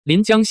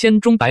临江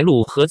仙中白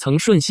鹿和曾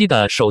舜晞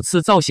的首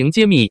次造型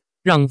揭秘，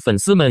让粉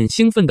丝们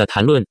兴奋地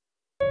谈论。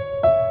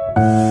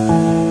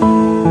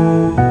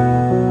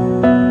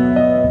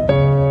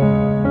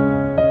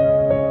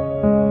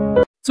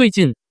最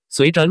近，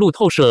随着路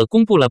透社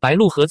公布了白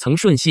鹿和曾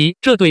舜晞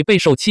这对备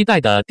受期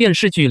待的电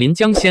视剧《临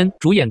江仙》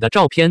主演的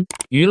照片，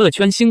娱乐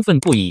圈兴奋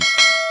不已。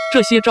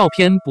这些照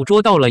片捕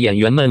捉到了演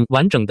员们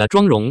完整的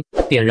妆容，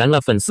点燃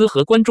了粉丝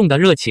和观众的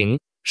热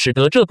情，使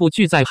得这部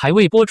剧在还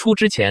未播出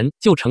之前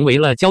就成为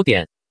了焦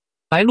点。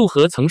白鹿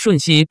和曾舜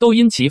晞都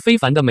因其非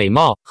凡的美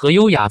貌和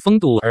优雅风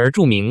度而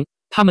著名，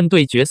他们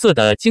对角色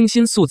的精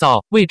心塑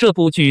造为这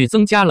部剧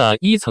增加了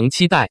一层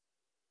期待。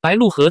白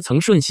鹿和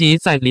曾舜晞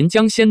在《临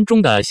江仙》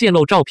中的泄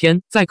露照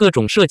片，在各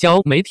种社交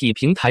媒体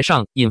平台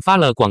上引发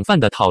了广泛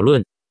的讨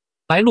论。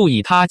白鹿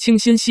以她清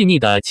新细腻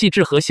的气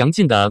质和详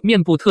尽的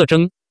面部特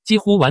征，几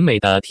乎完美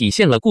地体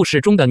现了故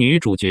事中的女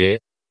主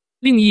角。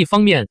另一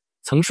方面，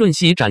曾舜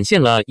晞展现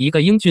了一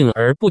个英俊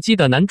而不羁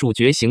的男主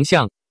角形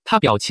象，他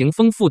表情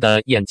丰富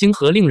的眼睛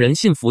和令人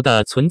信服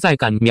的存在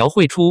感，描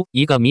绘出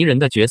一个迷人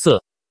的角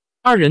色。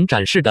二人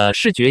展示的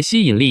视觉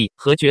吸引力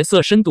和角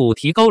色深度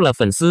提高了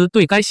粉丝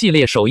对该系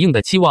列首映的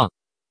期望。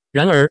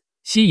然而，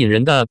吸引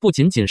人的不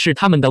仅仅是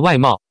他们的外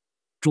貌，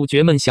主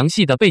角们详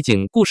细的背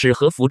景故事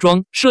和服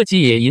装设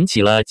计也引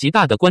起了极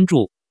大的关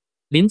注。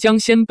临江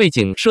仙背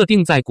景设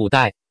定在古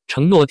代，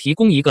承诺提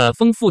供一个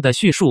丰富的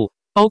叙述，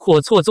包括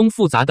错综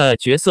复杂的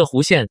角色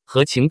弧线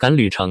和情感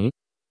旅程。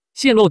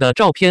泄露的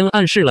照片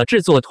暗示了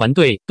制作团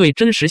队对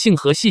真实性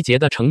和细节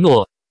的承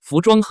诺，服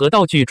装和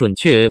道具准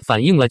确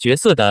反映了角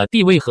色的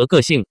地位和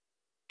个性。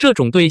这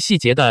种对细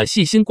节的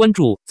细心关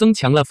注，增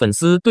强了粉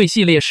丝对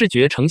系列视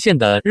觉呈现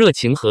的热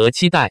情和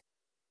期待。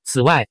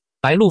此外，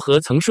白鹿和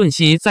曾舜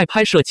晞在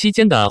拍摄期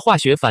间的化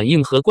学反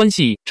应和关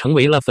系，成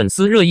为了粉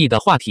丝热议的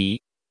话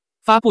题。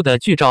发布的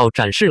剧照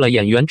展示了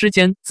演员之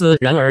间自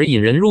然而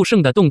引人入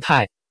胜的动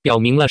态，表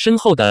明了深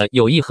厚的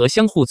友谊和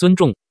相互尊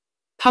重。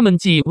他们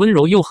既温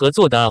柔又合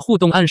作的互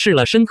动，暗示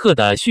了深刻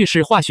的叙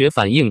事化学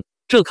反应，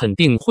这肯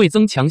定会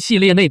增强系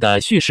列内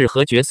的叙事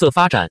和角色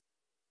发展。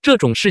这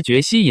种视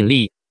觉吸引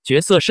力、角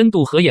色深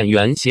度和演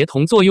员协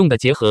同作用的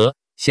结合，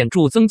显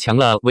著增强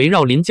了围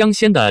绕临江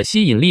仙的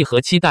吸引力和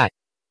期待。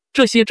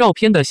这些照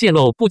片的泄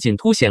露不仅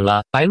凸显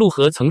了白鹿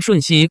和曾舜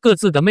晞各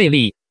自的魅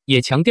力，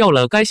也强调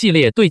了该系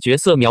列对角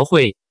色描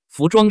绘、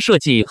服装设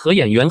计和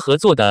演员合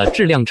作的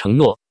质量承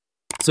诺。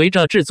随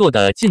着制作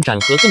的进展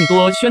和更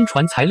多宣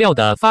传材料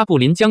的发布，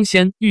临江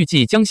仙预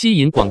计将吸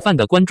引广泛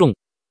的观众。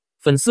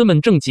粉丝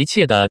们正急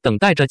切地等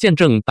待着见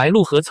证白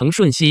鹿和曾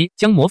舜晞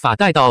将魔法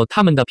带到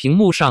他们的屏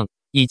幕上，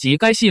以及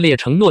该系列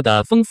承诺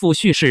的丰富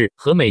叙事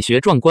和美学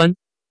壮观。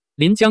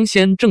临江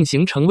仙正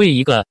形成为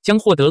一个将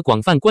获得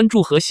广泛关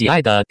注和喜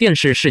爱的电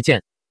视事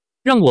件，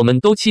让我们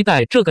都期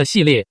待这个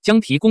系列将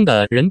提供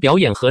的人表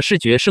演和视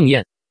觉盛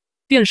宴。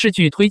电视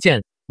剧推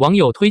荐，网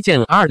友推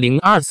荐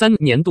2023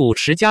年度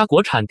10佳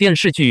国产电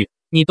视剧，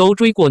你都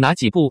追过哪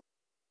几部？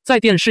在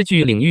电视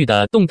剧领域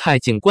的动态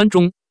景观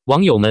中，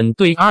网友们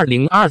对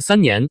2023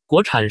年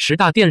国产10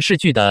大电视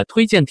剧的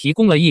推荐提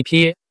供了一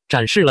瞥，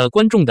展示了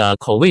观众的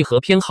口味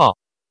和偏好。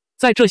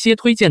在这些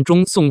推荐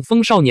中，《送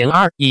风少年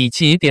2》以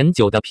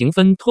7.9的评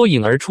分脱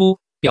颖而出，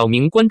表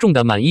明观众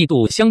的满意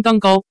度相当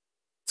高。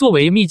作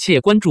为密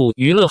切关注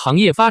娱乐行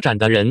业发展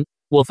的人，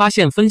我发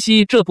现分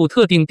析这部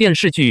特定电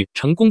视剧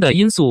成功的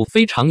因素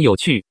非常有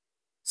趣。《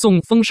送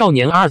风少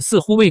年2》似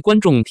乎为观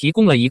众提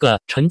供了一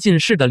个沉浸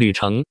式的旅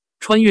程，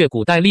穿越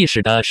古代历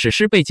史的史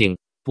诗背景，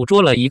捕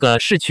捉了一个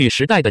逝去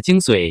时代的精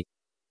髓。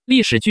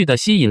历史剧的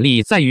吸引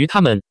力在于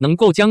他们能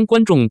够将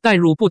观众带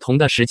入不同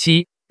的时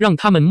期，让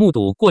他们目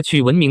睹过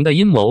去文明的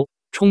阴谋、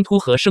冲突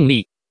和胜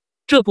利。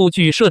这部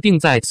剧设定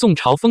在宋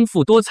朝丰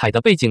富多彩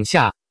的背景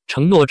下，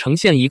承诺呈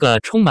现一个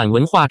充满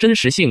文化真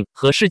实性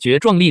和视觉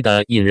壮丽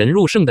的引人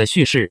入胜的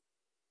叙事。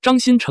张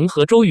新成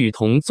和周雨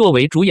彤作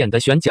为主演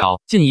的选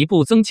角，进一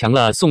步增强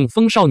了《送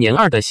风少年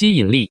2》的吸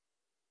引力。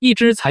一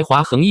支才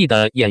华横溢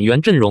的演员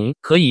阵容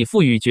可以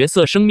赋予角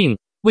色生命，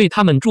为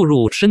他们注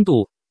入深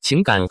度、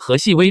情感和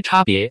细微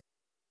差别。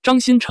张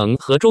新成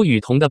和周雨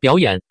彤的表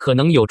演可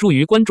能有助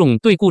于观众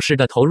对故事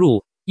的投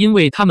入，因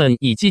为他们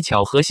以技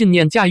巧和信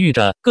念驾驭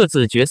着各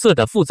自角色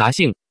的复杂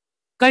性。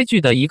该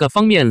剧的一个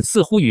方面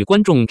似乎与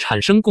观众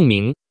产生共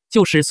鸣，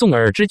就是宋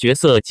尔之角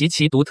色及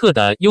其独特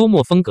的幽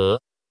默风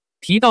格。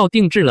提到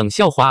定制冷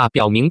笑话，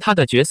表明他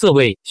的角色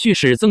为叙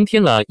事增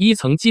添了一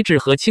层机智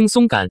和轻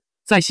松感，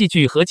在戏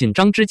剧和紧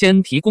张之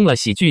间提供了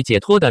喜剧解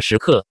脱的时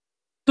刻。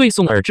对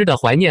宋尔之的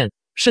怀念，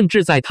甚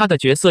至在他的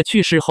角色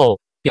去世后，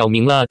表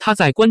明了他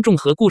在观众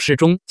和故事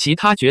中其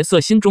他角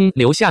色心中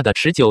留下的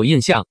持久印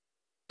象。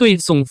对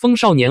《送风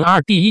少年2》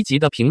第1集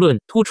的评论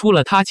突出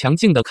了他强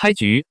劲的开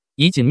局，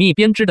以紧密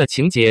编织的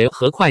情节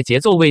和快节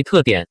奏为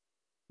特点。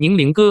宁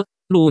灵歌、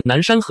陆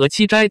南山和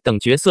七斋等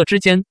角色之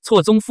间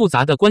错综复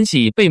杂的关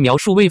系被描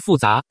述为复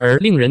杂而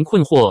令人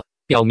困惑，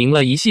表明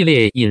了一系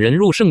列引人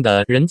入胜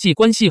的人际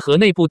关系和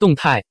内部动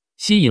态，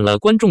吸引了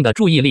观众的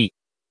注意力。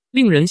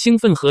令人兴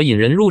奋和引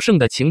人入胜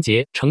的情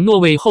节承诺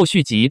为后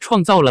续集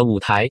创造了舞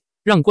台，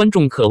让观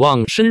众渴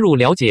望深入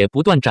了解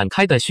不断展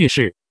开的叙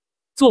事。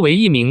作为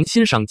一名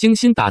欣赏精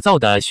心打造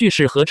的叙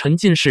事和沉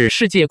浸式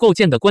世界构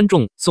建的观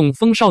众，《宋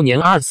风少年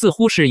2》似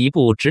乎是一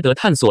部值得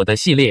探索的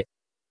系列。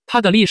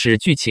它的历史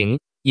剧情、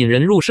引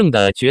人入胜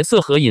的角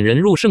色和引人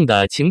入胜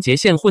的情节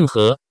线混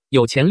合，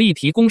有潜力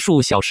提供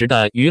数小时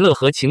的娱乐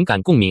和情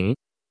感共鸣。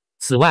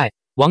此外，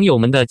网友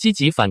们的积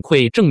极反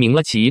馈证明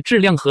了其质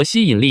量和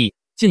吸引力，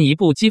进一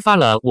步激发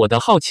了我的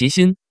好奇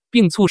心，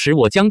并促使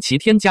我将其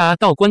添加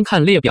到观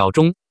看列表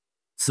中。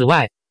此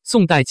外，《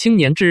宋代青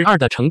年志2》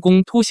的成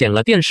功凸显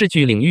了电视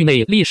剧领域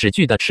内历史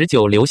剧的持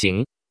久流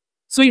行。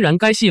虽然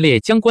该系列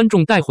将观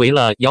众带回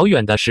了遥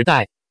远的时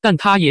代，但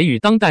它也与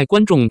当代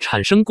观众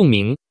产生共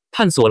鸣，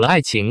探索了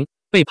爱情、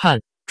背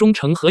叛、忠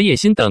诚和野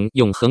心等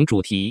永恒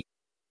主题。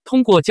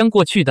通过将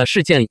过去的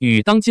事件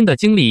与当今的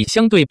经历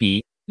相对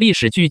比，历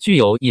史剧具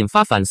有引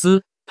发反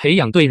思、培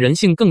养对人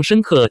性更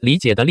深刻理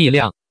解的力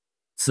量。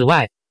此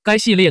外，该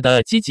系列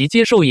的积极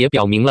接受也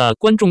表明了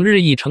观众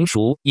日益成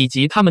熟，以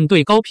及他们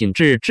对高品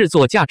质制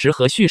作价值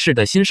和叙事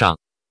的欣赏。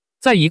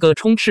在一个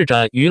充斥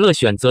着娱乐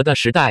选择的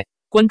时代，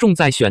观众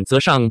在选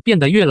择上变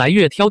得越来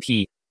越挑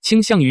剔，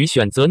倾向于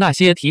选择那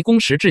些提供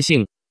实质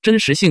性、真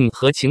实性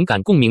和情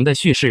感共鸣的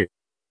叙事。《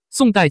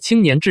宋代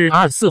青年志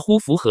2》似乎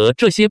符合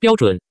这些标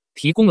准，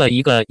提供了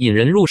一个引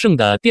人入胜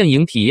的电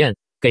影体验，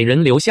给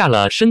人留下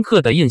了深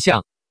刻的印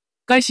象。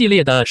该系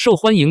列的受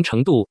欢迎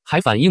程度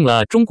还反映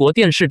了中国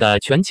电视的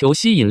全球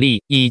吸引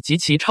力以及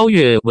其超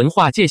越文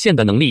化界限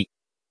的能力。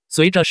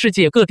随着世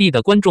界各地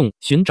的观众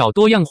寻找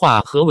多样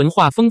化和文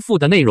化丰富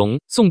的内容，《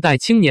宋代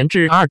青年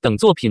志2》等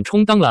作品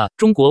充当了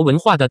中国文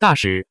化的大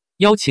使，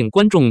邀请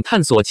观众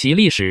探索其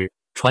历史、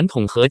传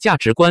统和价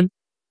值观。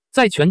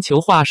在全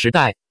球化时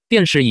代，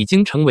电视已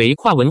经成为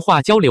跨文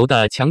化交流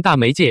的强大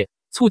媒介，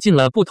促进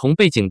了不同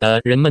背景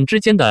的人们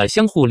之间的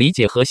相互理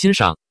解和欣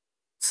赏。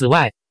此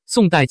外，《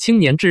宋代青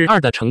年志2》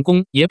的成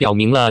功也表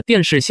明了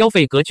电视消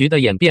费格局的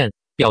演变，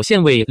表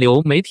现为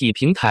流媒体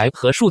平台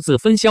和数字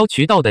分销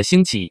渠道的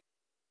兴起。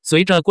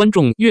随着观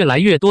众越来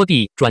越多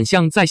地转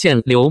向在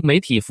线流媒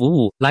体服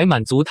务来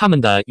满足他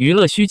们的娱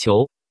乐需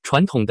求，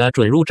传统的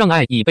准入障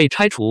碍已被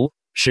拆除，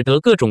使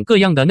得各种各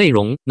样的内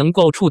容能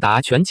够触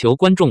达全球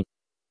观众。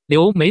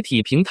流媒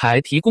体平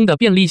台提供的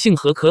便利性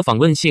和可访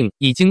问性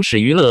已经使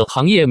娱乐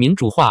行业民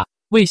主化，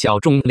为小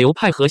众流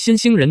派和新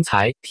兴人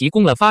才提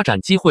供了发展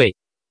机会。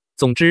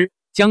总之，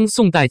将《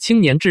宋代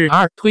青年志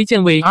2》推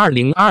荐为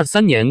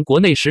2023年国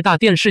内10大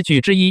电视剧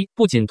之一，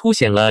不仅凸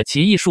显了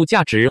其艺术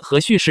价值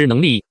和叙事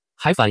能力，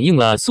还反映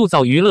了塑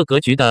造娱乐格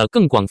局的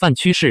更广泛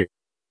趋势。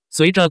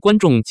随着观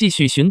众继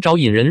续寻找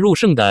引人入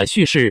胜的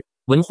叙事、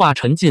文化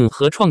沉浸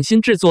和创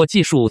新制作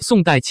技术，《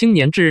宋代青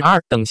年志2》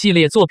等系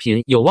列作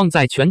品有望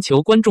在全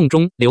球观众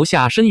中留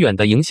下深远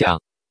的影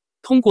响。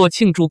通过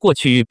庆祝过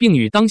去并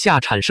与当下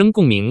产生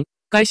共鸣，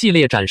该系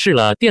列展示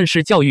了电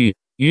视教育、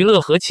娱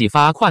乐和启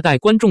发跨代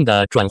观众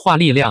的转化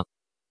力量。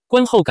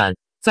观后感，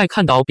在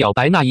看到表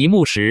白那一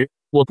幕时，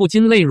我不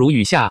禁泪如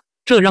雨下，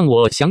这让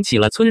我想起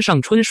了村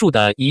上春树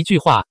的一句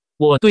话：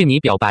我对你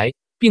表白，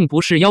并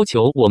不是要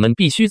求我们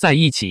必须在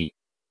一起，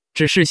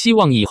只是希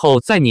望以后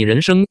在你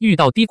人生遇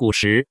到低谷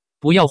时，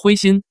不要灰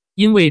心，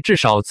因为至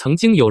少曾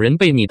经有人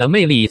被你的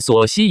魅力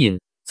所吸引，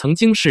曾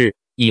经是，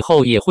以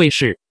后也会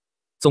是。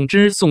总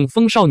之，《宋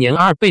风少年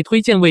2》被推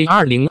荐为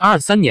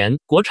2023年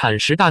国产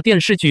10大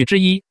电视剧之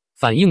一，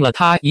反映了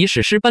它以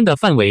史诗般的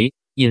范围、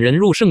引人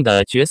入胜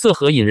的角色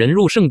和引人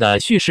入胜的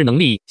叙事能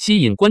力吸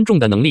引观众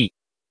的能力。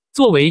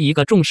作为一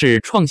个重视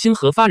创新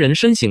和发人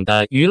深省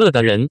的娱乐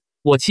的人，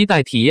我期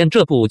待体验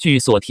这部剧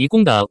所提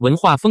供的文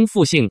化丰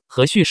富性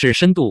和叙事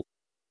深度。